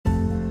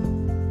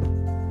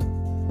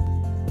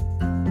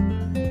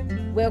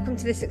Welcome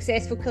to the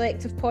Successful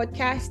Collective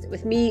podcast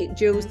with me,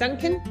 Jules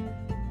Duncan.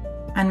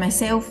 And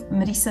myself,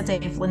 Marisa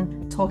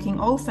Devlin, talking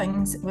all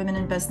things women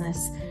in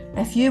business.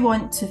 If you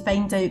want to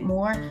find out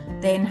more,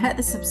 then hit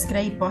the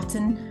subscribe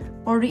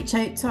button or reach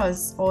out to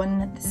us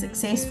on the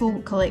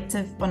Successful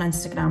Collective on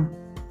Instagram.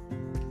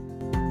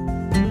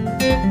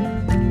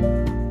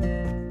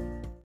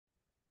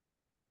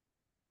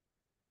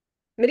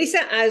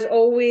 Marisa, as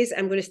always,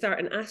 I'm going to start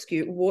and ask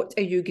you, what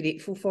are you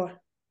grateful for?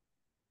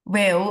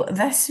 Well,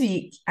 this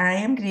week I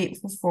am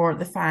grateful for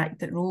the fact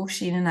that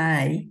Roisin and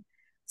I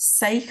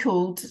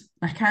cycled,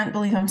 I can't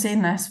believe I'm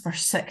saying this, for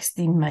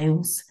 16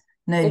 miles.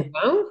 Now,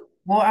 Oh,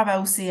 what I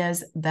will say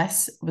is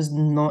this was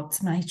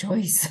not my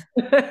choice.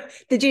 wow.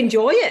 Did you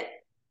enjoy it?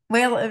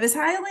 Well, it was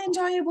highly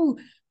enjoyable.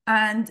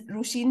 And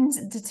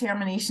Roisin's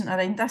determination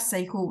around this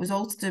cycle was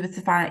all to do with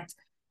the fact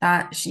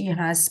that she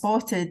has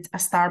spotted a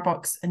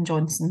Starbucks in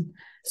Johnson.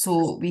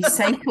 So we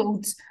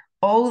cycled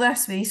all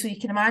this way. So you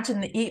can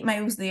imagine the 8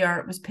 miles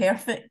there was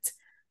perfect.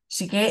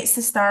 She gets to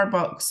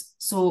Starbucks,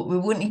 so we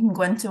wouldn't even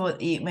go into what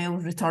the 8 mile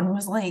return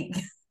was like.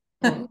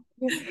 Oh.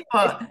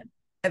 But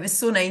it was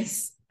so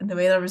nice and the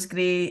weather was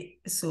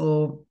great.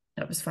 So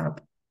it was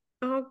fab.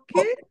 Oh,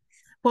 good.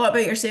 What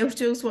about yourself,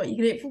 Jules? What are you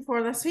grateful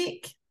for this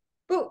week?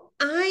 Well,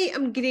 I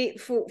am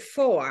grateful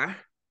for,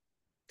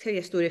 tell you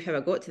a story of how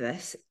I got to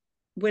this.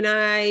 When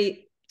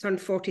I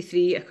turned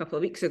 43 a couple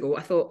of weeks ago,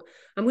 I thought,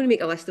 I'm going to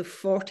make a list of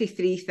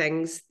 43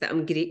 things that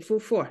I'm grateful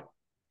for.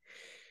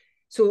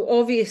 So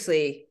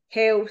obviously,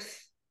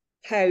 health,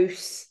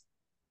 house,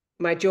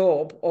 my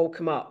job all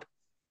come up.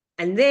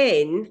 And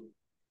then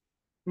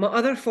my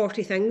other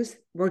 40 things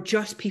were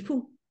just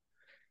people.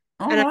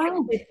 Oh, And I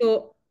wow. actually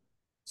thought,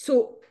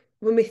 so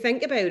when we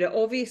think about it,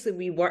 obviously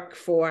we work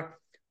for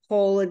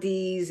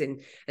holidays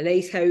and a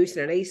nice house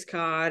and a nice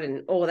car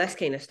and all this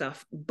kind of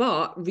stuff.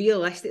 But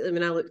realistically,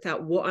 when I looked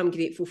at what I'm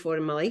grateful for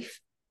in my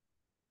life,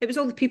 it was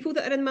all the people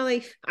that are in my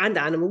life and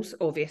animals,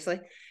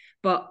 obviously.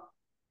 But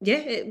yeah,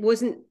 it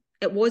wasn't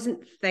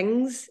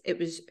things, it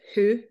was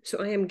who.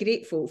 So I am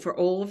grateful for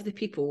all of the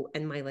people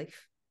in my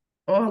life.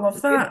 Oh, I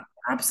love that.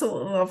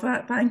 Absolutely love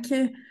that. Thank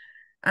you.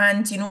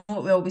 And you know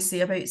what we always say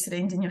about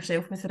surrounding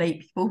yourself with the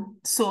right people.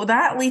 So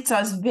that leads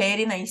us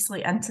very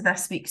nicely into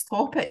this week's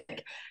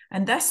topic.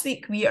 And this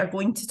week we are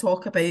going to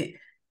talk about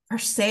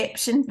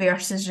perception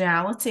versus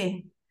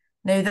reality.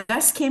 Now,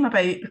 this came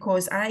about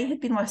because I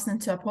had been listening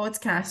to a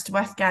podcast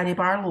with Gary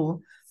Barlow.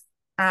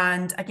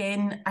 And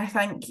again, I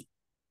think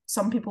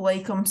some people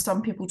like him,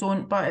 some people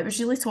don't, but it was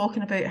really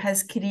talking about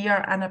his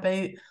career and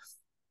about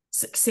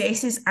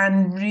successes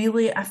and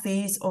really a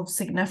phase of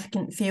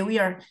significant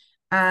failure.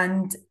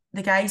 And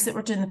the guys that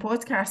were doing the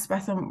podcast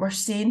with him were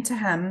saying to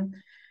him,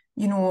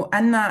 you know,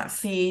 in that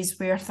phase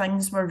where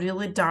things were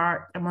really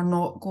dark and were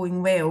not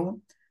going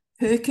well,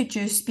 who could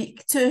you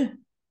speak to?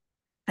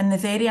 And the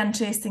very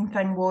interesting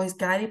thing was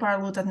Gary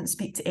Barlow didn't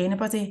speak to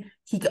anybody.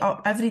 He got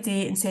up every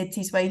day and said to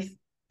his wife,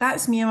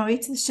 that's me on my way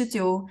to the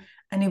studio.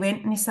 And he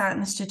went and he sat in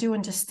the studio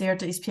and just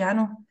stared at his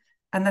piano.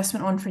 And this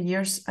went on for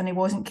years and he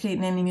wasn't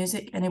creating any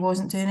music and he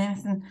wasn't doing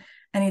anything.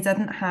 And he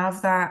didn't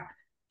have that,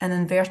 in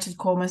inverted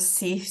commas,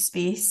 safe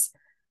space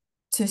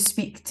to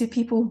speak to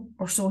people,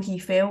 or so he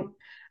felt.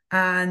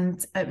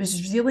 And it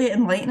was really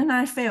enlightening,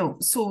 I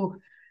felt. So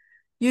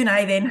you and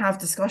I then have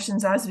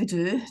discussions, as we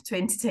do,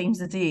 20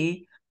 times a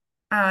day.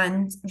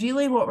 And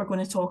really what we're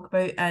going to talk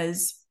about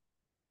is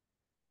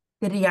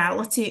the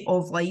reality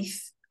of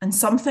life. And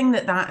something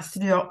that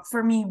threw up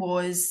for me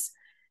was,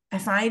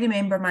 if I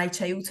remember my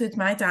childhood,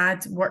 my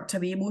dad worked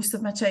away most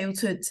of my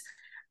childhood.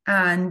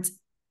 And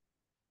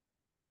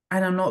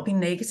I'm not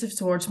being negative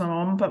towards my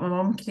mum, but my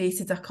mum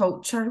created a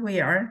culture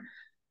where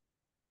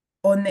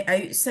on the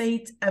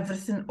outside,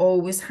 everything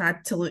always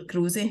had to look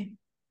rosy.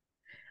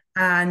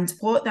 And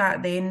what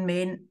that then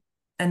meant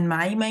in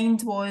my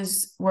mind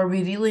was, were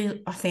we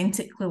really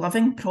authentically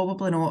living?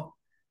 Probably not,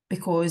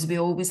 because we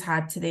always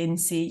had to then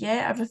say,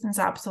 yeah, everything's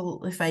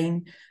absolutely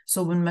fine.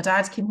 So when my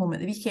dad came home at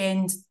the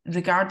weekend,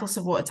 regardless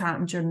of what had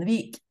happened during the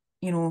week,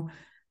 you know,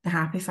 the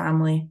happy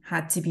family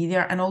had to be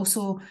there. And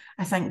also,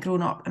 I think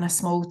growing up in a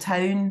small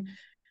town,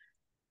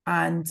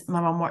 and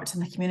my mum worked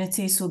in the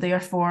community, so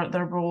therefore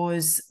there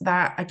was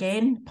that,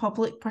 again,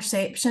 public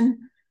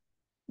perception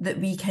that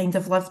we kind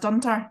of lived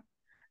under.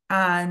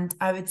 And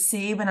I would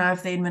say when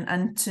I've then went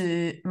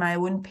into my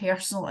own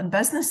personal and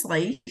business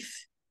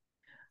life,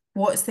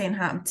 what's then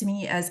happened to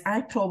me is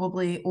I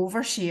probably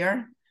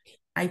overshare,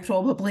 I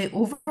probably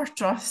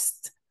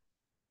overtrust,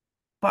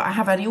 but I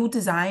have a real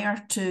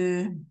desire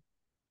to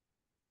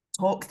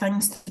talk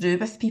things through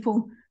with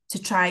people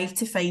to try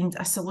to find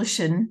a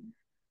solution.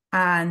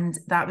 And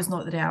that was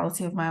not the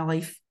reality of my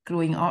life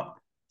growing up.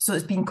 So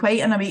it's been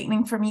quite an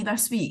awakening for me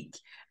this week.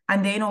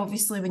 And then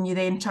obviously when you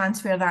then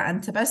transfer that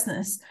into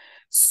business,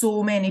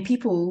 so many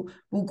people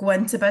will go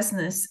into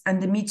business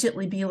and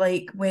immediately be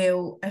like,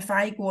 well, if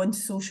I go onto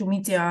social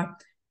media,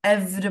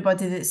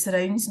 everybody that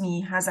surrounds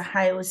me has a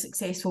highly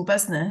successful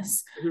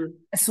business. Mm-hmm.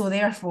 So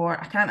therefore,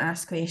 I can't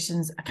ask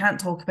questions. I can't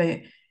talk about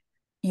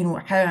you know,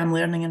 how I'm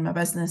learning in my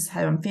business,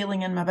 how I'm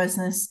feeling in my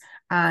business,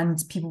 and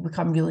people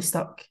become really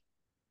stuck.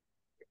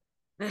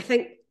 I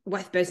think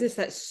with business,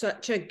 that's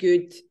such a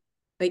good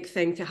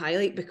thing to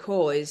highlight,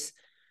 because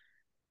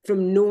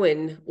from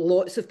knowing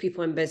lots of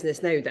people in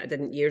business now that I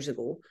didn't years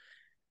ago,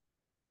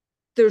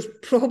 there's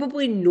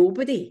probably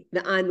nobody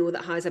that I know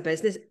that has a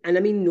business, and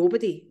I mean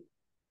nobody,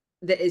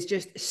 that is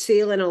just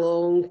sailing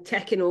along,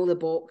 ticking all the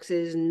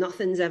boxes,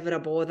 nothing's ever a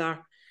bother.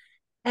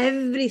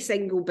 Every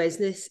single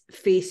business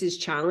faces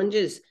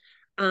challenges.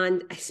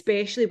 And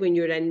especially when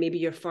you're in maybe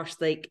your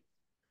first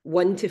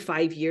 1 to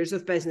 5 years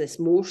of business,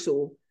 more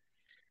so,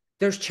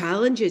 there's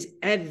challenges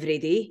every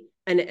day.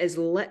 And it is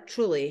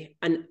literally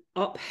an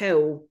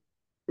uphill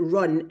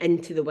run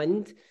into the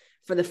wind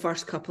for the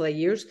first couple of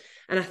years.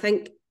 And I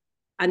think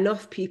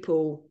enough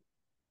people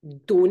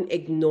don't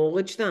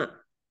acknowledge that.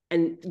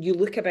 And you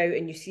look about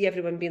and you see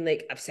everyone being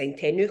like, I've signed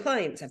 10 new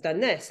clients, I've done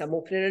this, I'm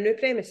opening a new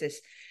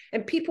premises.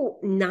 And people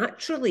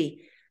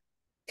naturally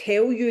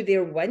tell you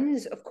their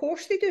wins. Of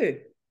course they do.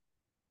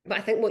 But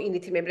I think what you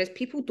need to remember is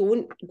people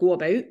don't go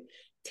about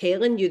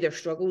telling you their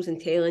struggles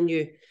and telling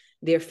you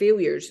their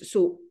failures.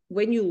 So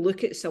when you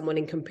look at someone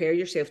and compare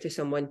yourself to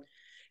someone,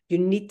 you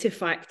need to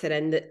factor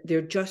in that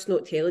they're just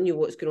not telling you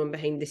what's going on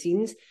behind the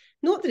scenes.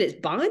 Not that it's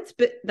bad,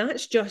 but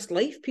that's just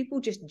life.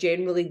 People just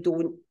generally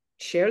don't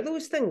share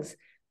those things.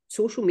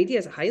 Social media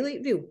is a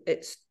highlight reel.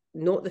 It's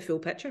not the full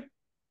picture.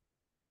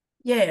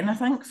 Yeah, and I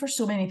think for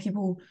so many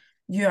people,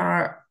 you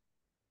are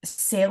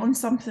selling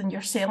something,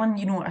 you're selling,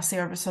 you know, a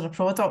service or a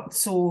product.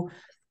 So,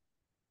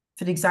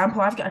 for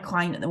example, I've got a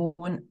client at the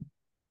moment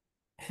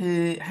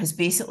who has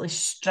basically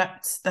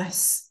stripped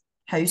this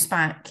house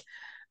back,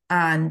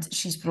 and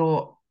she's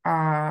brought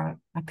a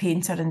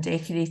painter and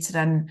decorator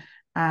in,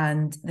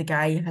 and the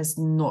guy has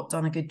not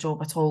done a good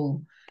job at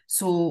all.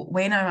 So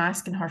when I'm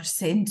asking her to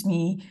send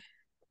me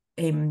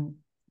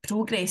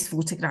progress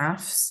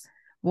photographs,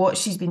 what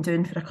she's been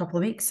doing for a couple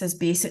of weeks is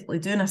basically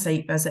doing a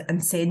site visit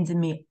and sending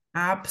me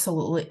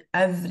absolutely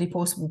every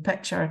possible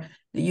picture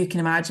that you can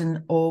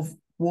imagine of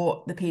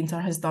what the painter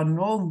has done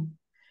wrong.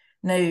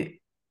 Now,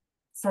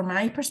 from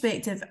my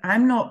perspective,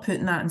 I'm not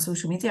putting that in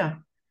social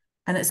media.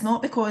 And it's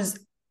not because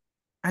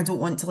I don't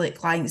want to let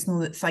clients know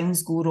that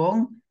things go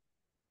wrong,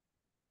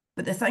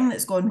 but the thing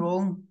that's gone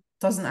wrong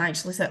doesn't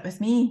actually sit with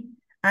me.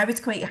 I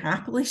would quite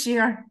happily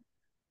share,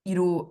 you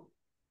know,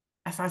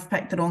 if I've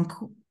picked the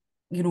wrong,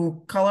 you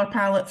know, colour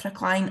palette for a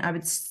client, I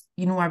would,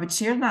 you know, I would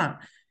share that.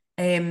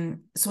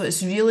 So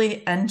it's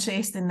really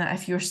interesting that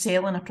if you're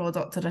selling a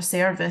product or a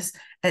service,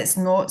 it's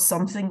not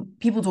something,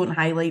 people don't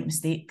highlight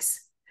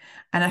mistakes.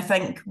 And I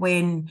think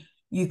when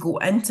you go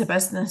into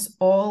business,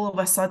 all of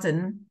a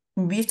sudden,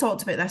 we've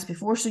talked about this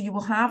before, so you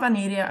will have an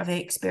area of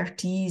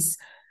expertise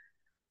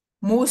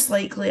most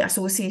likely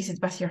associated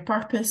with your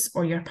purpose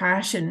or your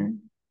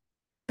passion.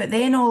 But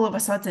then all of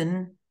a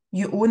sudden,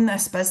 you own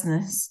this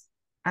business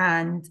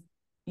and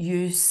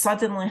you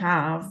suddenly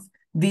have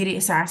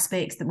various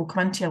aspects that will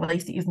come into your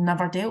life that you've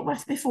never dealt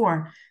with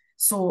before.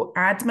 So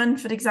admin,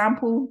 for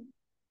example,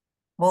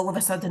 all of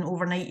a sudden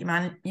overnight you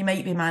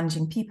might be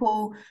managing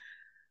people.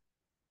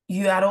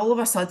 You are all of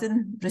a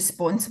sudden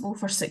responsible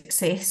for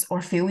success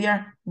or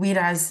failure,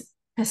 whereas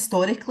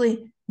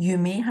historically you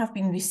may have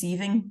been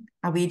receiving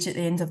a wage at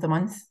the end of the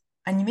month,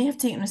 and you may have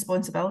taken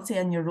responsibility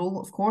in your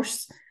role, of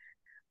course,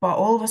 but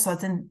all of a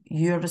sudden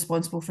you're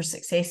responsible for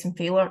success and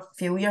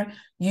failure.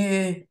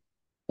 You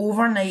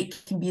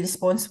overnight can be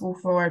responsible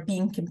for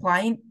being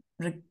compliant,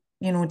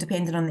 you know,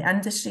 depending on the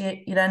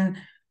industry you're in.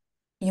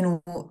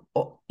 You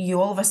know,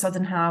 you all of a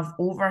sudden have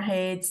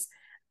overheads,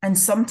 and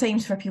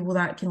sometimes for people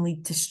that can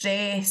lead to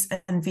stress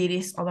and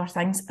various other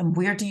things. And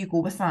where do you go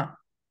with that?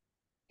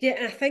 Yeah,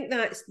 and I think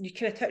that's, you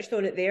kind of touched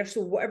on it there.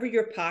 So whatever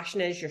your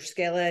passion is, your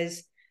skill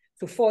is.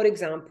 So for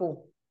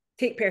example,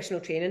 take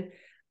personal training.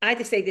 I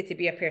decided to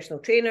be a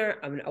personal trainer.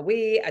 I went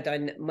away, I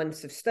done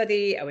months of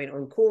study, I went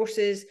on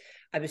courses,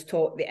 I was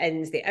taught the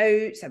ins, the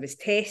outs, I was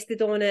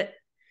tested on it.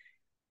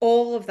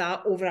 All of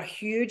that over a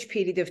huge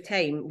period of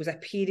time was a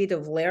period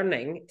of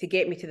learning to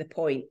get me to the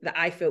point that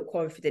I felt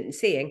confident in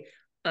saying,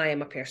 I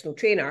am a personal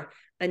trainer,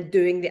 and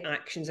doing the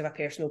actions of a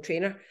personal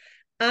trainer.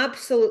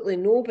 Absolutely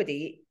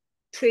nobody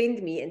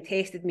trained me and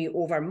tested me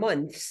over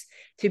months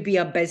to be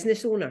a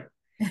business owner.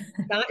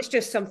 That's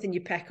just something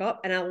you pick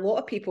up. And a lot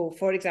of people,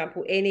 for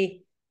example,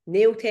 any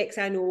nail techs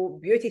I know,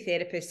 beauty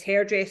therapists,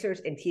 hairdressers,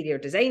 interior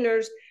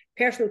designers,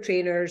 personal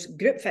trainers,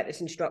 group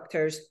fitness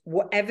instructors,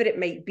 whatever it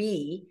might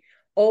be,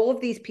 all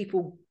of these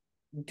people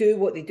do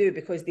what they do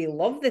because they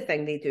love the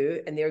thing they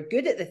do and they're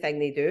good at the thing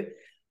they do.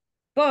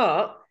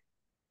 But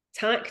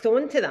tacked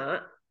on to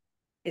that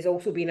is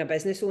also being a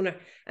business owner.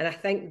 And I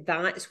think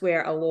that's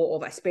where a lot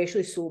of,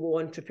 especially solo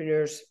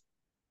entrepreneurs,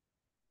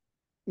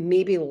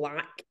 maybe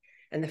lack,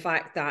 in the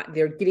fact that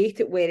they're great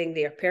at wearing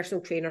their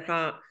personal trainer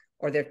hat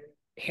or their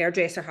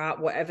hairdresser hat,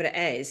 whatever it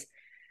is,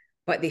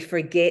 but they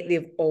forget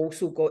they've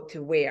also got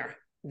to wear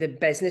the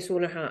business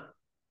owner hat.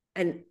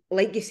 And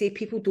like you say,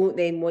 people don't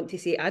then want to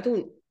say,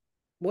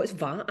 what's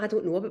VAT? I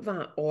don't know about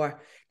VAT.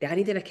 Or do I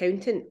need an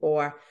accountant?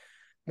 Or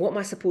What am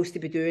I supposed to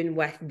be doing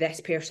with this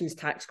person's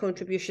tax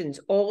contributions?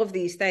 All of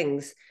these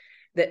things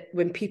that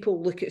when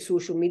people look at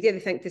social media, they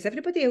think, does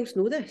everybody else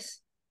know this?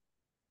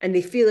 And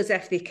they feel as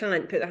if they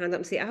can't put their hand up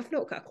and say, I've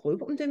not got a clue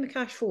what I'm doing with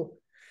cash flow.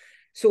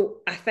 So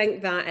I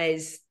think that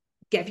is,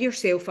 give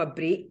yourself a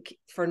break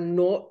for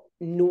not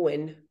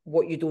knowing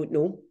what you don't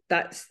know.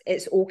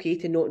 It's okay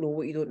to not know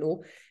what you don't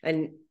know.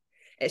 And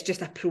it's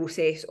just a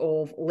process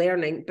of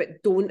learning,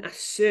 but don't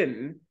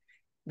assume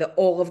that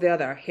all of the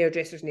other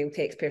hairdressers, nail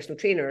techs, personal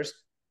trainers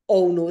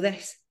all know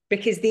this,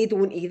 because they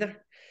don't either.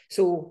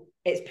 So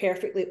it's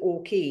perfectly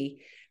okay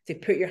to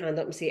put your hand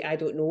up and say, I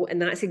don't know. And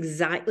that's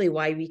exactly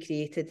why we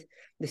created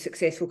the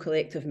Successful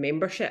Collective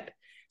membership,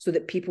 so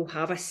that people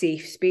have a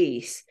safe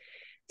space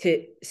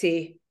to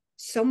say,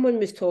 someone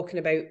was talking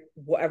about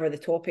whatever the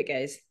topic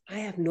is, I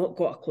have not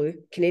got a clue.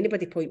 Can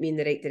anybody point me in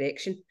the right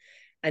direction?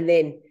 And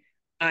then,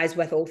 as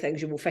with all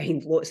things, you will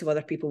find lots of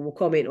other people will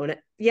comment on it.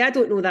 Yeah, I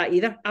don't know that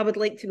either. I would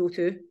like to know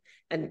too.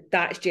 And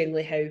that's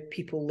generally how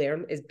people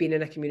learn, is being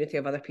in a community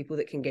of other people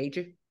that can guide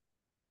you.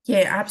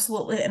 Yeah,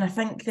 absolutely. And I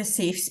think the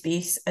safe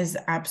space is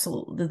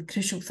absolutely the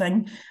crucial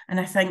thing. And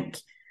I think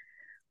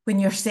when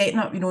you're setting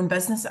up your own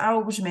business, I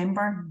always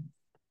remember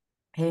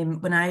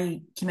when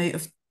I came out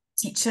of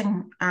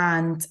teaching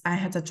and I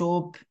had a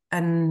job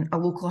in a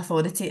local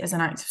authority as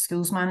an active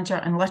schools manager,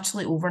 and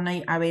literally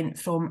overnight I went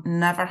from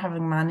never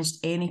having managed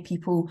any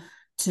people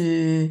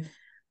to,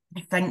 I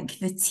think,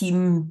 the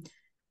team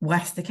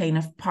with the kind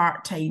of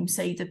part-time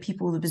side of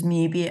people, there was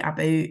maybe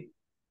about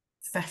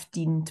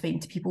 15,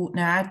 20 people.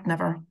 Now, I'd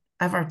never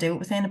ever dealt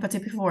with anybody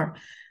before.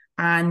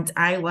 And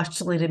I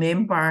literally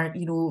remember,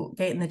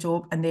 getting the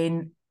job, and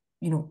then,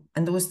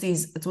 in those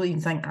days, I don't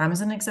even think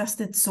Amazon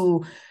existed.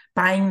 So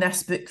buying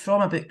this book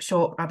from a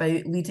bookshop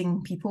about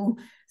leading people,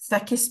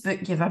 thickest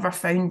book you've ever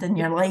found in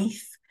your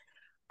life.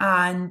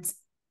 And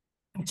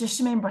I just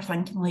remember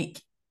thinking,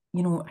 like,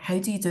 how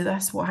do you do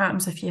this? What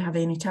happens if you have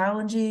any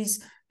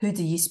challenges? Who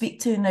do you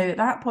speak to? Now, at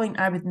that point,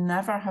 I would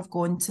never have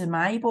gone to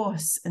my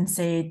boss and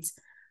said,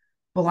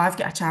 well, I've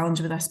got a challenge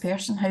with this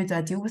person. How do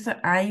I deal with it?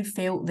 I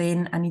felt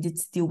then I needed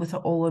to deal with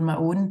it all on my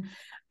own.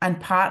 And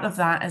part of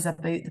that is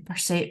about the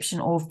perception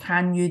of,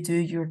 can you do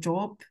your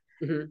job?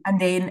 Mm-hmm.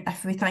 And then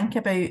if we think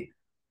about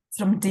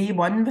from day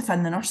one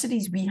within the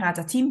nurseries, we had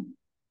a team.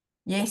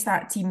 Yes,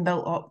 that team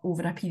built up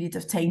over a period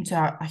of time to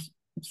a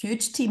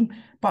huge team,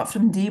 but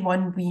from day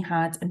one, we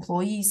had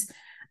employees.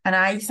 And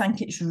I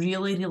think it's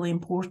really, really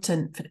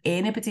important for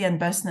anybody in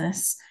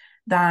business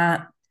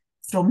that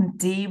from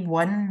day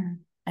one,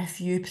 if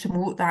you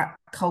promote that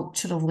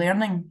culture of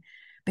learning,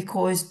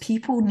 because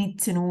people need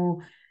to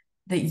know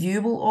that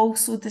you will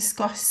also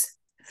discuss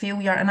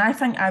failure. And I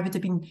think I would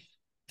have been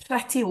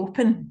pretty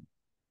open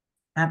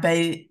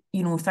about,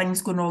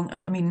 things going wrong.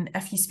 I mean,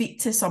 if you speak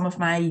to some of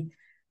my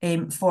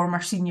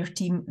former senior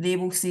team, they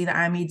will say that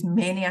I made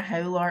many a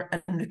howler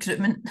in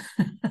recruitment.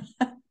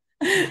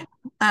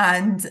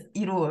 And,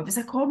 it was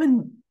a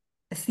common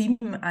theme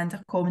and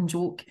a common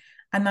joke.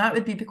 And that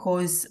would be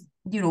because,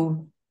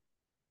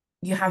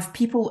 you have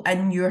people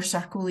in your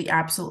circle that you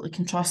absolutely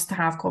can trust to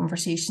have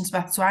conversations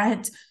with. So I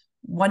had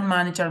one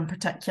manager in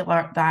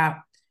particular that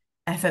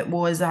if it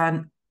was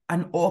an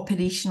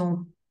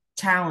operational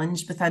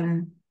challenge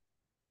within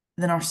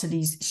the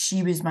nurseries,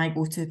 she was my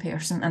go-to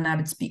person, and I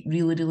would speak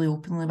really, really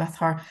openly with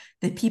her.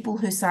 The people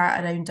who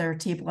sat around our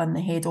table in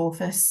the head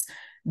office,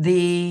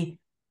 they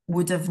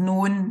would have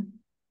known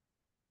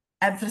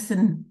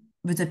everything,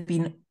 would have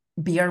been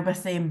bare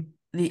with them.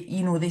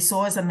 They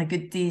saw us in the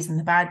good days and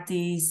the bad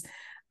days.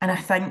 And I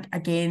think,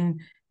 again,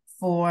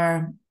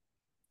 for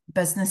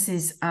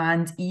businesses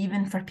and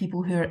even for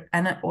people who are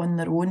in it on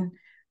their own,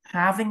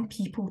 having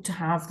people to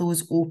have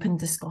those open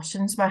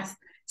discussions with,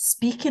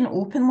 speaking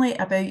openly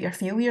about your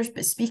failures,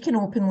 but speaking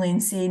openly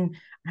and saying,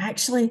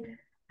 actually,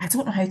 I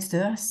don't know how to do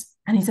this.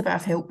 I need a bit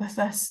of help with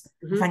this.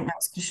 Mm-hmm. I think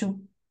that's crucial.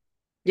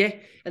 Yeah,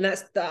 and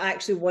that's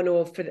actually one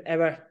of, for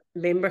our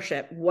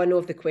membership, one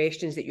of the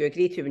questions that you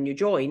agree to when you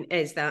join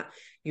is that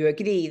you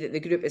agree that the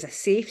group is a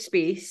safe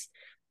space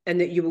and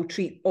that you will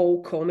treat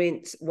all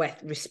comments with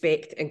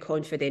respect and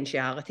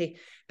confidentiality,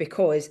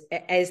 because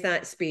it is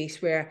that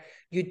space where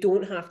you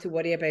don't have to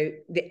worry about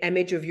the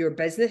image of your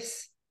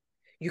business.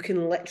 You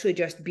can literally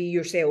just be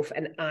yourself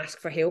and ask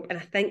for help. And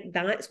I think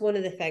that's one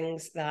of the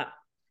things that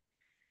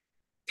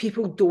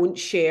people don't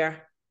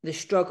share the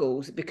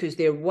struggles, because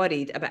they're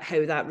worried about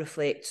how that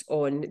reflects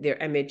on their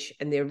image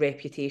and their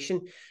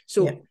reputation.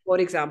 So, yeah. For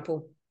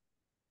example,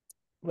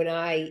 when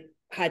I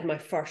had my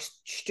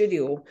first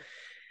studio,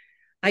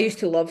 I used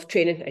to love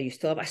training. I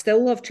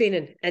still love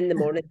training in the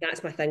morning.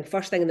 That's my thing.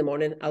 First thing in the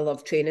morning, I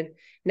love training.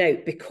 Now,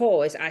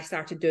 because I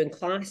started doing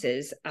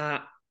classes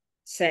at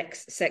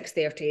 6,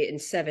 6:30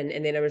 and 7,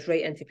 and then I was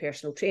right into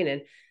personal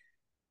training,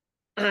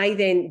 I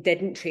then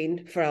didn't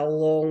train for a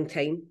long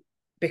time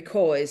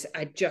because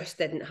I just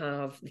didn't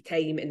have the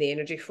time and the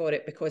energy for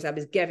it, because I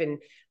was given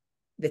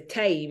the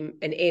time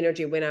and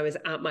energy when I was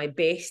at my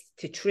best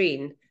to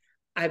train.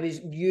 I was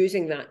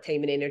using that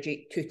time and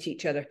energy to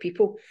teach other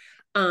people.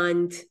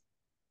 And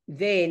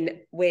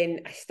then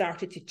when I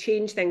started to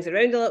change things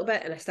around a little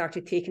bit and I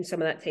started taking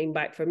some of that time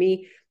back for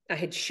me, I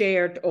had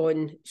shared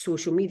on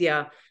social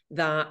media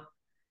that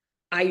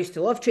I used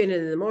to love training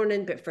in the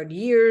morning, but for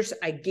years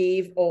I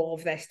gave all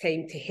of this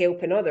time to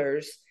helping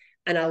others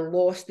and I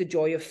lost the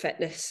joy of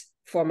fitness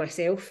for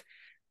myself.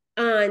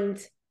 And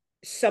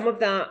some of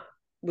that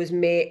was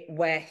met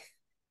with,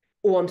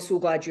 oh, I'm so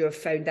glad you have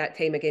found that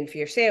time again for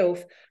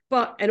yourself.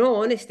 But in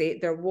all honesty,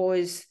 there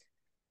was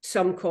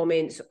some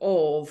comments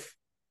of,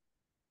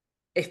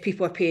 if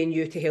people are paying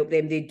you to help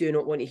them, they do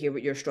not want to hear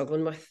what you're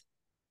struggling with.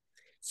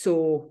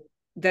 So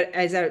there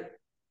is a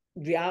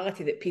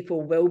reality that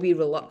people will be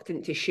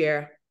reluctant to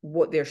share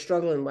what they're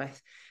struggling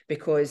with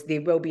because they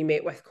will be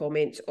met with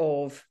comments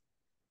of,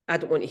 I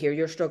don't want to hear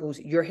your struggles.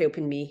 You're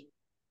helping me.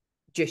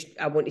 Just,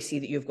 I want to see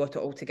that you've got it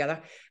all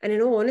together. And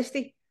in all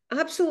honesty,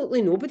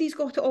 absolutely nobody's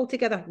got it all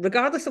together,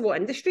 regardless of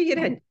what industry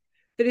you're in.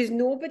 There is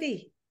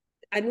nobody.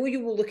 I know you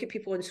will look at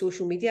people on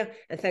social media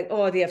and think,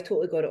 oh, they have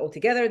totally got it all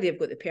together. They've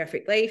got the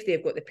perfect life.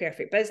 They've got the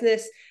perfect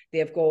business.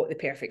 They've got the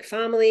perfect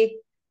family.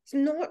 It's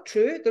not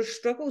true. There's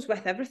struggles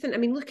with everything. I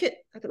mean, look at,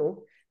 I don't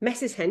know,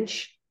 Mrs.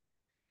 Hinch.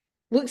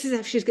 Looks as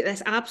if she's got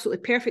this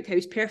absolutely perfect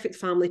house, perfect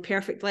family,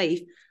 perfect life.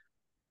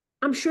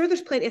 I'm sure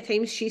there's plenty of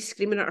times she's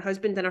screaming at her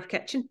husband in her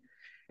kitchen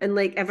and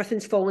like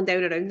everything's falling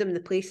down around them and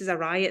the place is a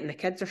riot and the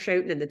kids are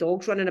shouting and the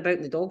dog's running about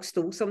and the dog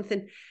stole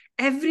something.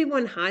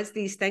 Everyone has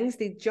these things.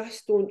 They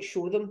just don't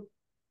show them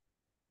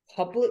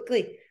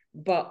publicly.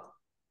 But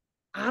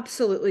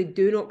absolutely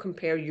do not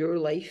compare your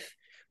life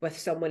with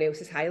someone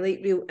else's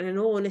highlight reel. And in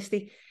all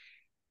honesty,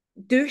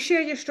 do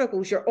share your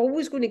struggles. You're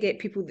always going to get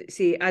people that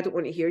say, I don't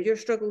want to hear your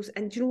struggles.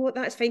 And do you know what?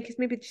 That's fine, because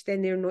maybe just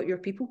then they're not your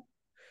people.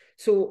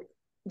 So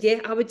yeah,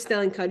 I would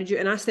still encourage you,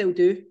 and I still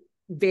do,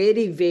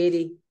 very,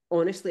 very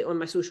honestly on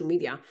my social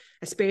media,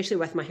 especially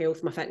with my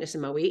health, my fitness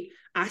and my weight.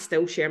 I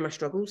still share my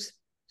struggles.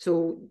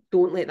 So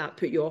don't let that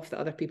put you off that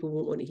other people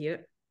won't want to hear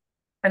it.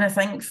 And I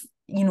think,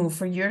 you know,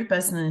 for your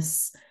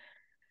business,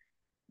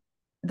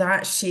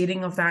 that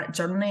sharing of that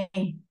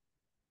journey,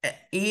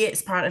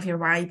 it's part of your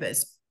why, but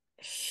it's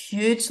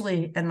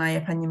hugely, in my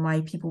opinion,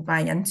 why people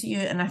buy into you.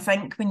 And I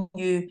think when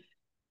you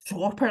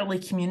properly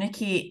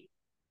communicate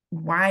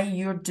why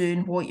you're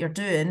doing what you're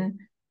doing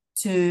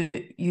to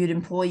your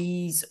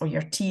employees or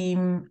your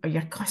team or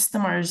your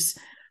customers,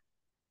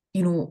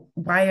 you know,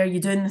 why are you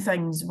doing the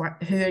things?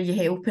 Who are you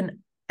helping?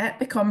 It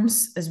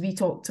becomes, as we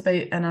talked about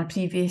in our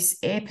previous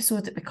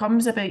episode, it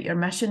becomes about your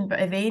mission,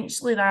 but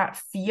eventually that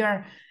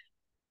fear,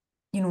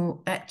 you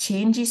know, it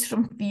changes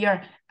from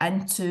fear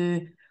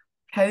into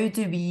how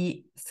do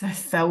we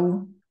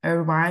fulfill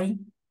our why?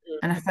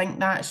 And I think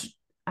that's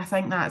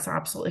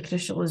absolutely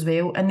crucial as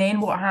well. And then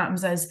what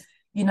happens is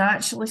you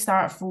naturally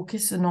start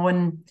focusing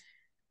on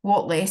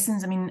what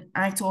lessons. I mean,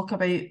 I talk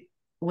about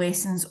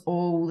lessons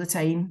all the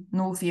time.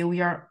 No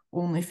failure,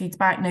 only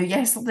feedback. Now,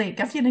 yesterday,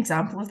 give you an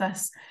example of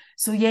this.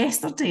 So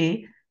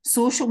yesterday,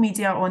 social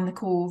media on the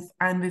Cove,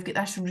 and we've got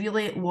this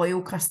really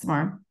loyal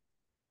customer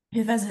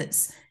who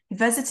visits. He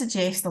visited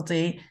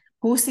yesterday,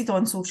 posted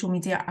on social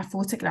media a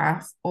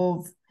photograph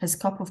of his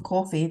cup of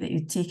coffee that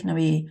he'd taken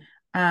away,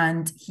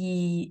 and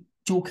he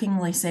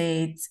jokingly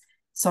said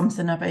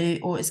something about,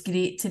 oh, it's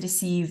great to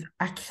receive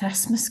a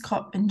Christmas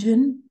cup in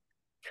June.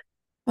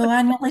 Well,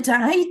 I nearly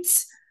died.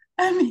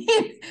 I mean,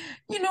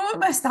 you know what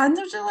my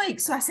standards are like.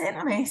 So I sent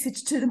a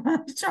message to the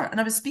manager, and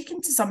I was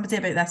speaking to somebody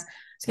about this. I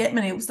was getting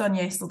my nails done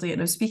yesterday,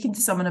 and I was speaking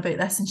to someone about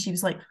this, and she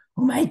was like,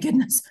 oh my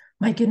goodness,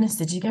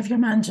 did you give your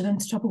manager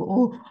into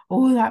trouble?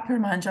 Oh, that poor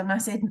manager. And I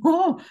said,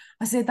 no.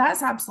 I said,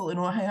 that's absolutely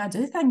not how I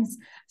do things.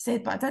 I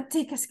said, but I did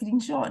take a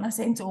screenshot and I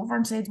sent it over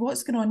and said,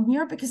 what's going on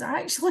here? Because I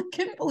actually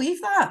couldn't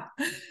believe that.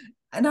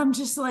 And I'm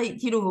just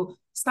like, you know,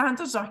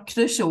 standards are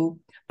crucial,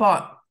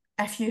 but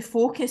if you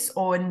focus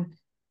on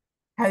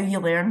how you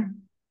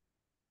learn,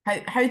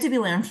 how do we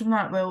learn from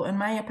that? Well, in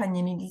my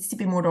opinion, it needs to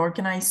be more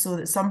organised so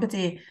that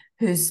somebody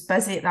who's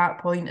busy at that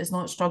point is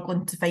not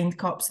struggling to find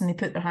cups and they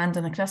put their hand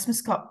on a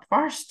Christmas cup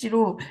first. You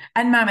know,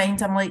 in my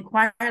mind, I'm like,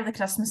 why are the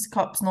Christmas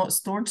cups not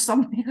stored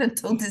somewhere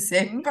until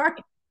December?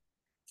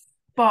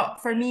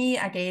 But for me,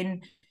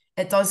 again,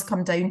 it does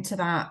come down to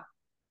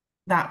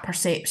that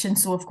perception.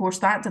 So of course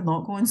that did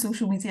not go on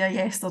social media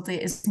yesterday.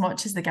 As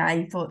much as the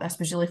guy thought this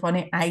was really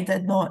funny, I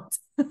did not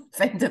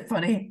find it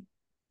funny.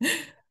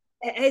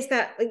 It is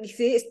that, like you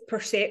say, it's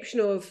perception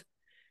of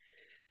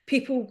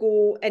people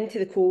go into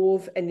the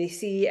Cove and they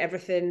see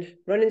everything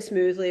running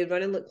smoothly,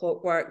 running like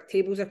clockwork,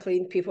 tables are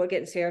clean, people are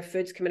getting served,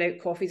 food's coming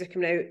out, coffees are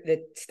coming out,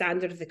 the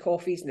standard of the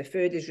coffees and the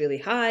food is really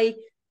high.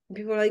 And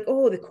people are like,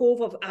 oh, the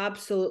Cove have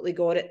absolutely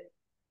got it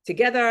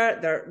together,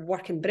 they're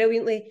working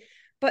brilliantly.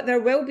 But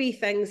there will be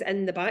things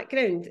in the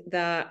background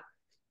that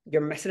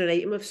you're missing an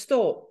item of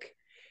stock,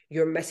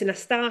 you're missing a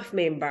staff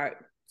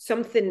member,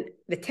 something,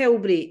 the till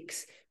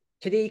breaks,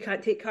 today you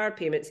can't take card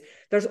payments.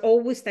 There's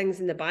always things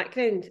in the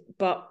background,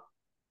 but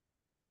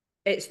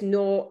it's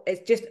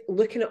just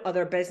looking at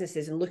other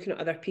businesses and looking at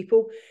other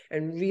people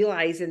and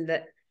realizing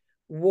that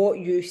what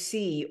you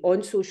see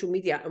on social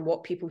media and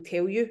what people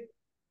tell you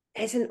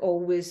isn't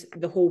always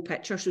the whole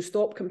picture. So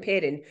stop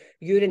comparing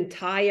your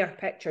entire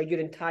picture, your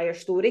entire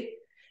story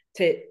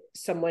to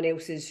someone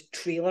else's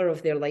trailer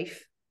of their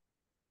life.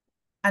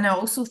 And I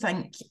also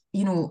think,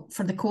 you know,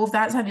 for the Cove,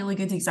 that's a really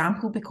good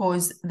example,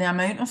 because the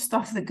amount of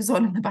stuff that goes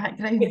on in the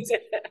background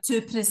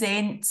to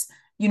present,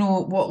 you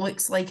know, what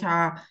looks like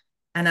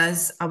and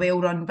as a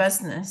well-run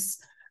business.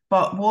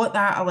 But what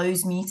that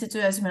allows me to do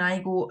is when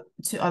I go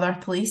to other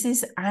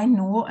places, I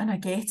know and I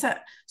get it.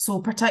 So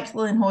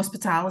particularly in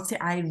hospitality,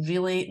 I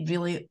really,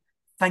 really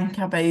think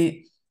about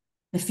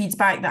the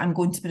feedback that I'm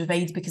going to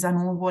provide, because I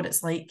know what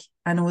it's like.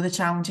 I know the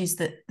challenges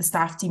that the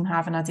staff team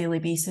have on a daily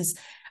basis.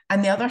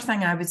 And the other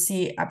thing I would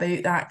say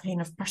about that kind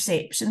of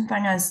perception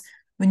thing is,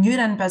 when you're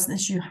in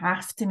business, you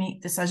have to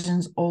make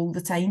decisions all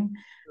the time,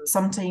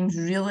 sometimes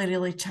really,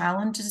 really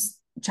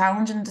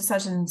challenging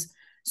decisions.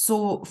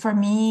 So for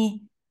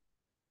me,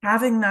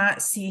 having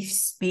that safe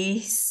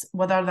space,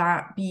 whether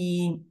that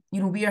be,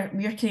 you know, we're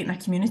creating a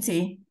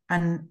community,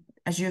 and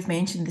as you've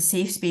mentioned, the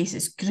safe space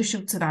is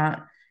crucial to that.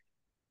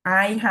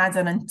 I had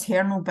an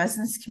internal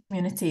business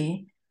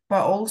community,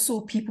 but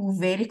also people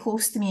very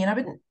close to me. And I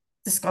wouldn't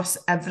discuss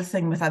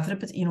everything with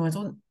everybody. You know, I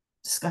don't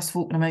discuss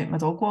folk when I'm out my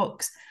dog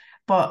walks.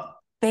 But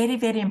very,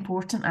 very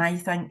important, I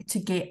think, to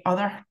get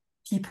other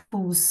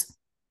people's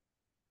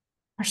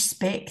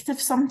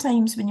perspective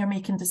sometimes when you're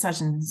making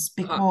decisions.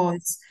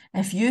 Because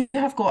if you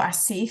have got a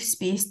safe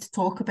space to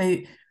talk about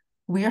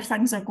where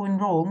things are going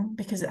wrong,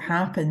 because it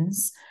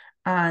happens,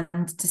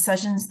 and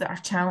decisions that are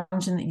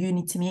challenging that you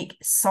need to make,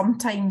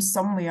 sometimes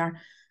somewhere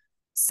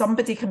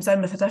somebody comes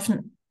in with a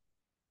different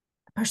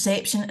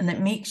perception, and it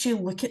makes you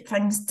look at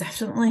things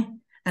differently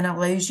and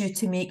allows you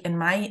to make, in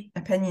my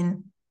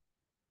opinion,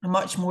 a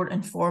much more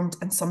informed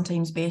and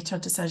sometimes better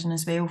decision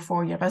as well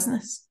for your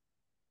business.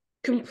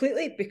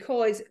 Completely,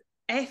 because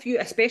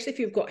especially if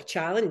you've got a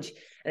challenge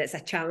and it's a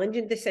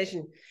challenging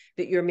decision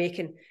that you're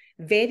making,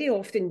 very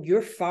often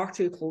you're far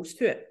too close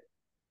to it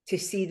to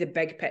see the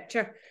big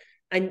picture,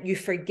 and you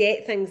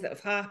forget things that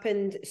have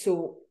happened.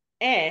 So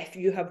if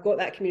you have got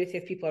that community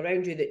of people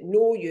around you that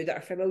know you, that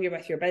are familiar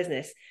with your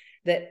business,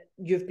 that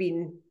you've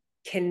been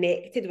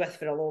connected with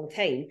for a long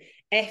time,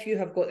 if you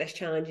have got this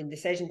challenging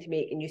decision to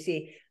make and you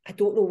say, I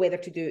don't know whether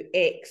to do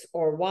X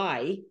or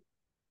Y,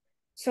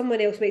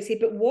 someone else might say,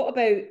 but what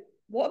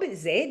about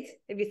Z?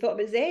 Have you thought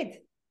about Z?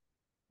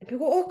 And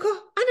people go, oh God,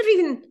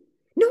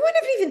 no one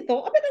ever even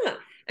thought about that.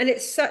 And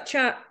it's such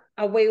a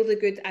wildly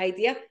good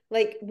idea.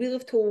 Like, we'll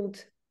have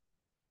told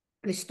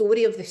the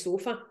story of the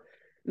sofa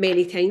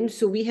many times.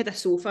 So we had a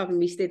sofa when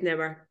we stayed in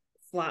our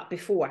flat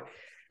before,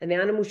 and the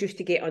animals used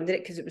to get under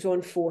it because it was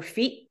on 4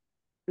 feet.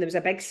 And there was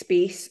a big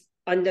space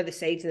under the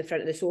sides and the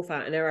front of the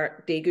sofa, and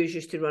our degus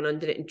used to run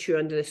under it and chew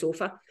under the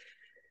sofa.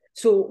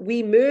 So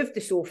we moved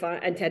the sofa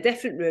into a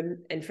different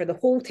room, and for the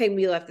whole time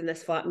we lived in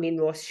this flat, me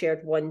and Ross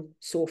shared one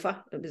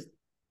sofa. It was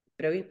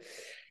brilliant.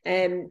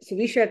 So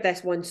we shared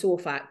this one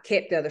sofa,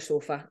 kept the other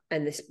sofa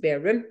in the spare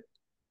room.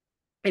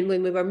 And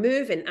when we were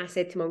moving, I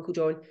said to my Uncle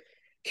John,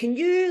 can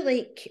you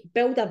like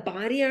build a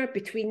barrier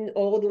between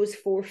all those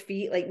 4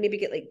 feet, like maybe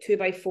get like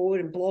 2x4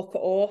 and block it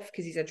off,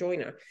 because he's a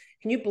joiner.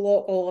 Can you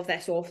block all of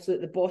this off so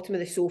that the bottom of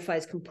the sofa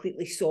is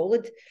completely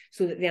solid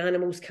so that the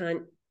animals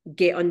can't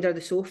get under the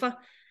sofa?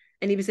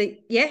 And he was like,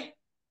 yeah,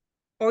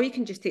 or you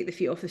can just take the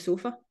feet off the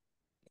sofa.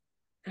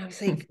 And I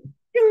was like,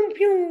 pew,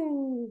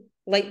 pew,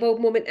 light bulb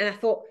moment. And I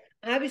thought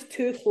I was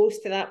too close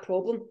to that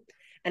problem.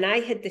 And I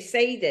had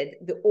decided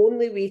the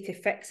only way to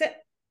fix it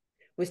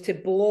was to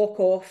block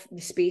off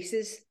the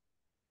spaces.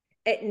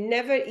 It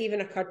never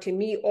even occurred to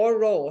me or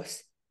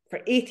Ross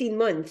for 18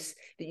 months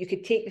that you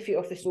could take the feet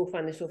off the sofa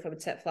and the sofa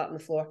would sit flat on the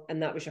floor,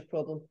 and that was your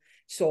problem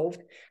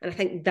solved. And I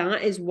think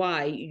that is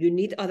why you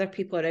need other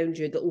people around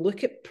you that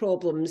look at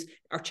problems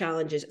or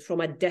challenges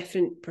from a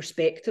different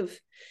perspective,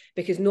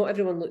 because not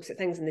everyone looks at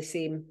things in the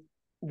same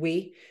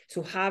way.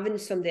 So having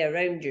somebody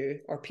around you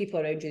or people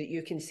around you that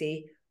you can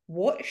say,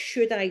 what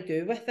should I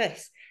do with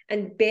this?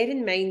 And bear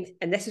in mind,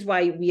 and this is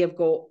why we have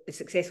got the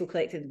Successful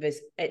Collective,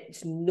 is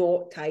it's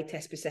not tied to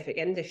a specific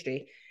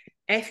industry.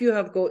 If you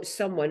have got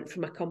someone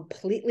from a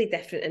completely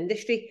different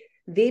industry,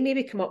 they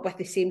maybe come up with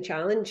the same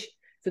challenge.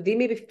 So they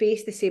maybe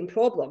face the same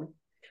problem,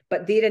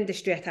 but their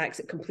industry attacks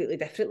it completely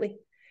differently.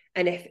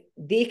 And if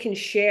they can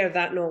share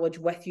that knowledge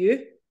with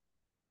you,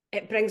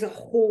 it brings a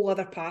whole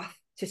other path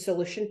to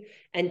solution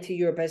into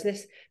your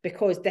business,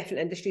 because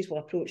different industries will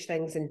approach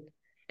things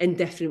in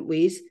different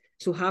ways.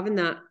 So having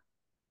that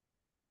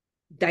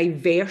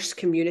diverse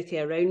community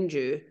around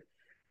you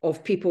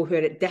of people who are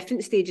at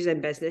different stages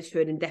in business, who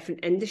are in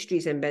different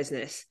industries in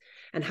business,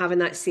 and having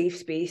that safe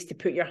space to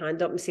put your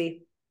hand up and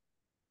say,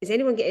 does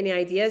anyone get any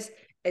ideas,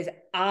 is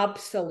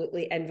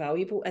absolutely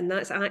invaluable. And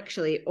that's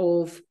actually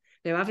now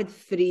I've had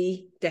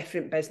 3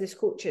 different business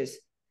coaches,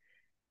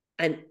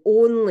 and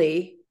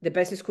only the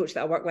business coach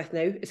that I work with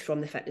now is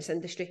from the fitness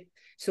industry.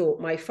 So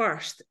my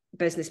first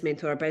business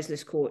mentor,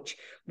 business coach,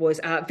 was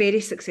a very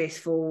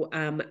successful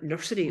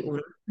nursery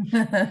owner.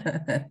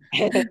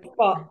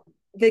 But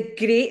the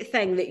great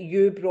thing that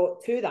you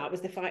brought to that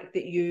was the fact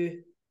that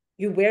you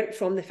You weren't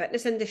from the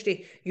fitness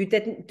industry. You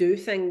didn't do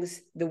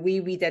things the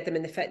way we did them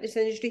in the fitness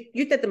industry.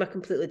 You did them a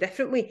completely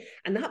different way.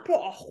 And that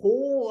brought a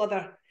whole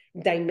other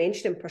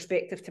dimension and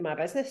perspective to my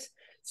business.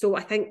 So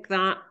I think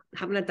that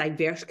having a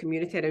diverse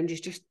community around you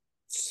is just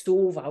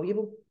so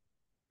valuable.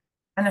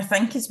 And I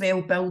think as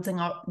well,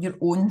 building up your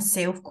own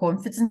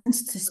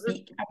self-confidence to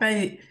speak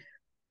about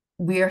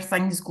where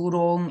things go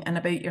wrong and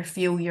about your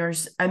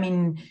failures. I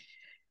mean,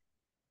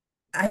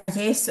 I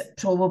guess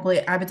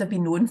probably I would have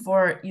been known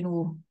for,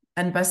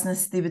 in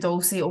business, they would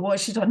all say, oh,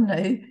 what's she done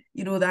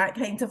now? That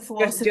kind of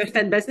philosophy. Just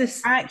in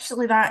business.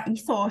 Actually, that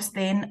ethos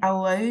then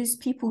allows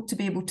people to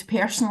be able to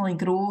personally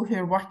grow who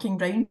are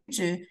working around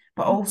you,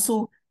 but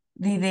also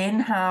they then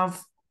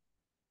have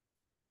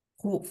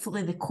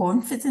hopefully the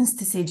confidence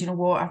to say, do you know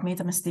what, I've made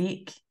a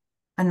mistake.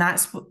 And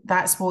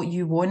that's what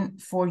you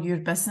want for your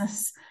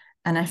business.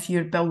 And if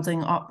you're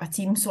building up a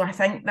team. So I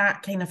think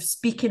that kind of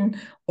speaking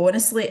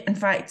honestly, in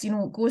fact,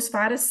 go as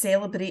far as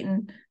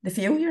celebrating the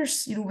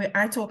failures.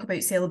 I talk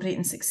about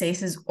celebrating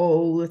successes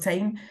all the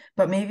time,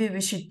 but maybe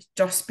we should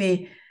just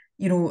be,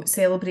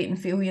 celebrating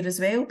failure as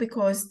well,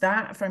 because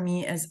that for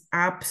me is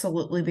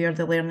absolutely where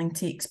the learning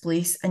takes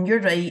place. And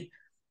you're right,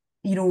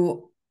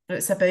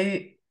 it's about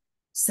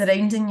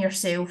surrounding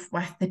yourself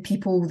with the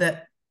people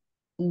that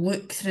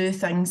look through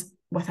things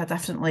with a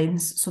different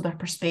lens, so their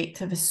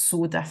perspective is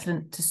so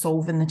different to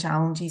solving the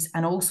challenges,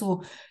 and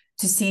also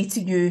to say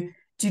to you,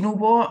 do you know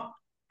what,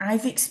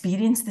 I've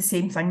experienced the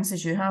same things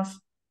as you have.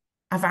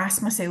 I've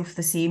asked myself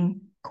the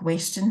same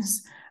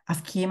questions.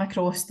 I've came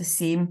across the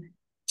same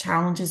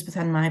challenges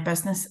within my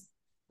business.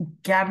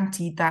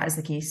 Guaranteed that is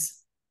the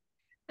case.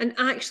 And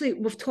actually,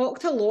 we've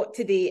talked a lot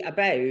today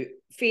about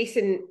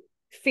facing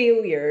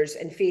failures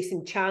and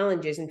facing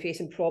challenges and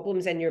facing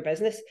problems in your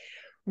business.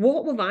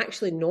 What we've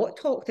actually not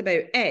talked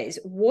about is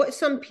what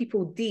some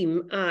people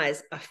deem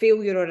as a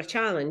failure or a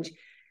challenge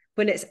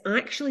when it's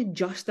actually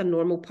just a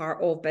normal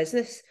part of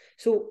business.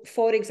 So,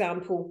 for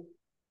example,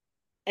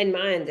 in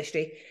my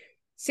industry,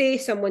 say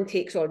someone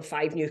takes on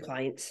 5 new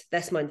clients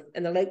this month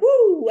and they're like,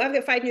 woo, I've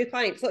got 5 new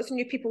clients, lots of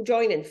new people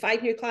joining,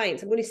 5 new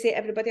clients, I'm going to set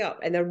everybody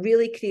up. And they're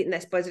really creating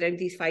this buzz around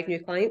these 5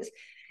 new clients.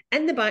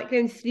 In the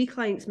background, 3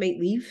 clients might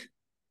leave.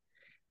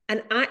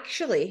 And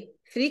actually,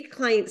 3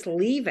 clients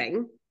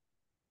leaving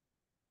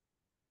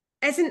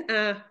isn't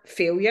a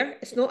failure.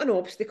 It's not an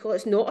obstacle.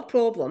 It's not a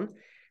problem.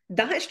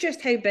 That's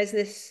just how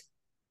business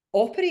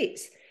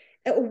operates.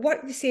 It'll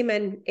work the same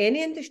in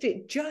any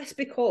industry. Just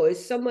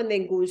because someone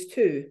then goes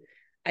to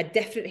a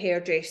different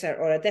hairdresser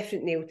or a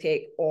different nail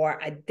tech or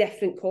a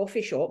different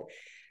coffee shop,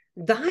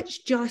 that's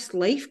just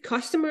life.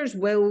 Customers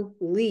will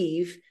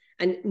leave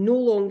and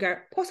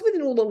possibly they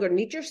no longer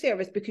need your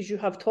service because you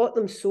have taught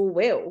them so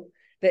well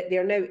that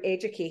they're now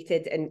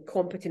educated and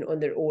competent on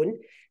their own.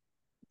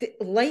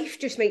 Life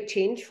just might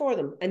change for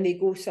them and they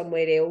go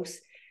somewhere else.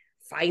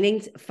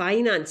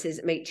 Finances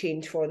might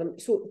change for them.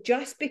 So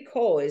just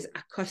because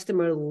a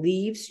customer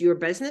leaves your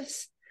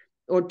business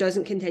or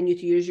doesn't continue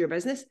to use your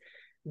business,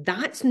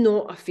 that's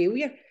not a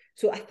failure.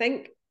 So I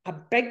think a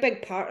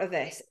big part of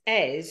this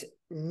is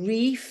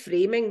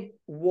reframing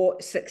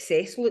what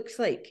success looks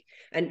like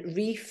and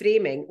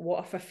reframing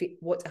what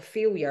a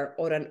failure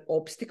or an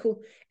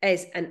obstacle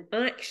is. And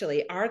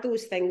actually, are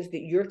those things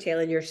that you're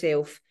telling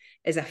yourself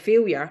is a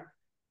failure,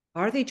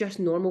 are they just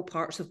normal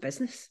parts of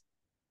business?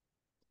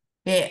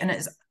 Yeah,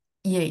 and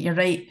you're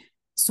right.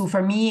 So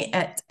for me,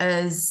 it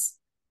is,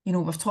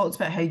 we've talked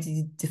about how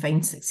to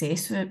define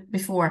success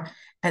before.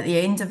 At the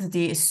end of the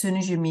day, as soon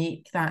as you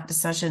make that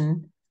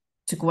decision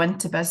to go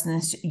into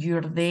business,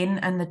 you're then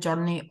in the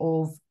journey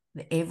of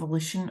the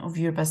evolution of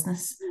your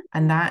business.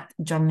 And that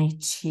journey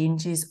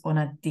changes on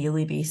a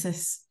daily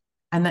basis.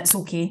 And that's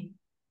okay.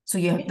 So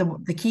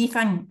the key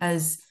thing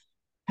is,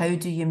 how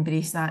do you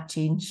embrace that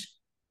change?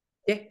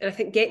 Yeah, and I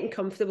think getting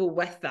comfortable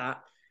with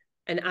that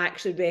and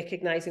actually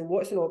recognizing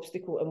what's an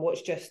obstacle and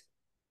what's just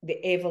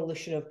the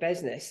evolution of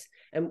business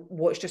and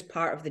what's just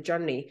part of the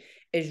journey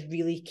is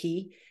really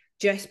key.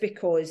 Just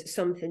because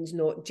something's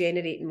not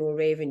generating more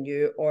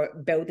revenue or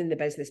building the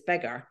business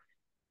bigger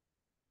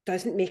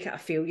doesn't make it a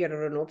failure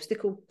or an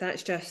obstacle.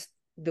 That's just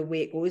the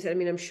way it goes. I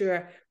mean, I'm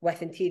sure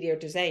with interior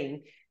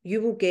design,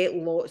 you will get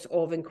lots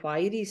of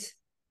inquiries.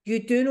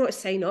 You do not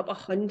sign up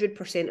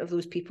 100% of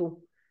those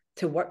people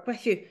to work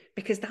with you,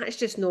 because that's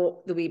just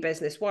not the way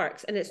business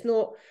works. And it's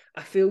not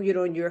a failure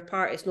on your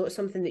part. It's not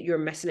something that you're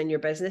missing in your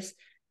business.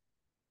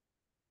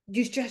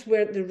 You just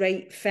weren't the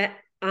right fit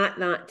at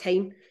that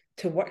time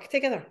to work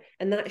together.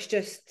 And that's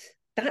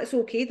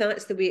okay.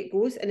 That's the way it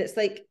goes. And it's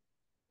like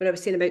when I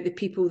was saying about the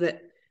people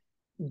that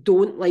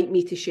don't like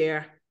me to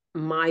share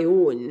my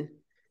own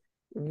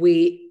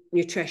weight,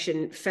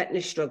 nutrition,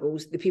 fitness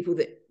struggles, the people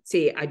that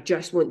say, I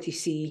just want to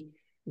see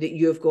that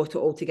you've got it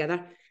all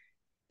together.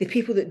 The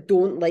people that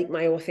don't like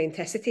my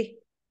authenticity,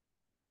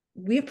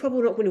 we're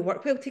probably not going to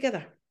work well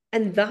together.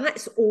 And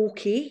that's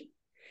okay,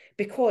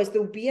 because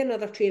there'll be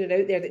another trainer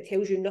out there that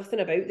tells you nothing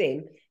about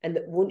them and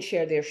that won't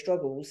share their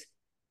struggles.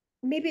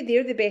 Maybe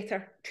they're the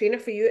better trainer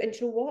for you. And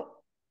you know what?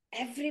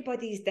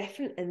 everybody's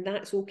different, and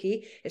that's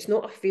okay. It's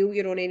not a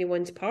failure on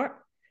anyone's part.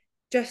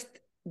 Just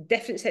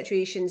different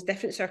situations,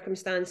 different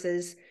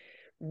circumstances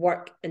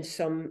work and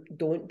some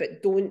don't.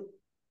 But don't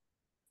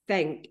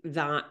think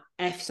that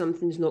if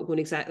something's not going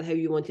exactly how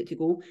you want it to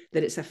go,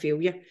 that it's a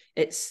failure.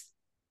 It's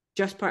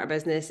just part of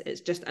business.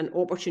 It's just an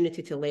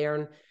opportunity to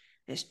learn.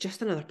 It's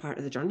just another part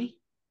of the journey.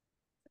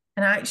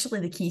 And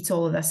actually, the key to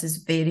all of this is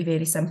very,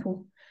 very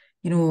simple.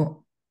 You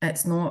know,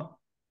 it's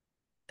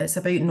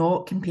about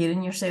not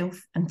comparing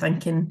yourself and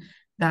thinking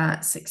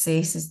that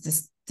success is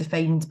just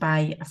defined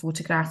by a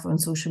photograph on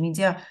social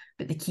media.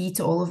 But the key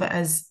to all of it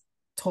is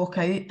talk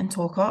out and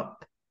talk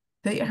up.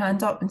 Put your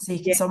hand up and say,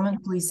 can someone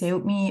please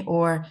help me?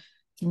 Or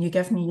can you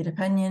give me your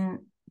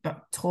opinion?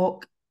 But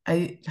talk out.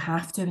 You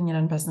have to when you're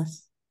in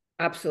business.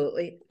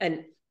 Absolutely.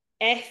 And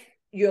if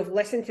you have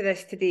listened to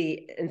this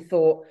today and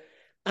thought,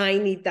 I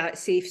need that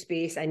safe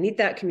space, I need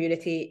that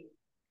community,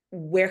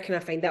 where can I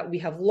find that? We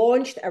have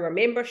launched our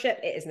membership.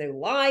 It is now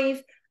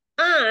live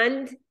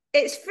and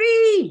it's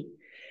free.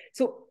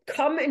 So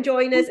come and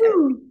join us. Our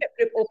membership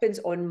group opens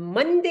on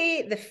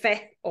Monday, the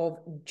 5th of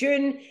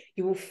June.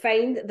 You will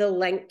find the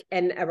link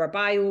in our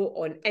bio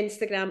on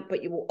Instagram,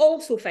 but you will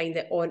also find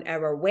it on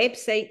our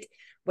website,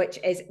 which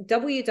is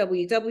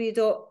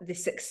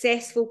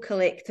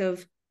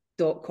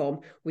www.thesuccessfulcollective.com.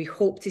 We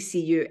hope to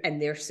see you in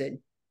there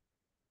soon.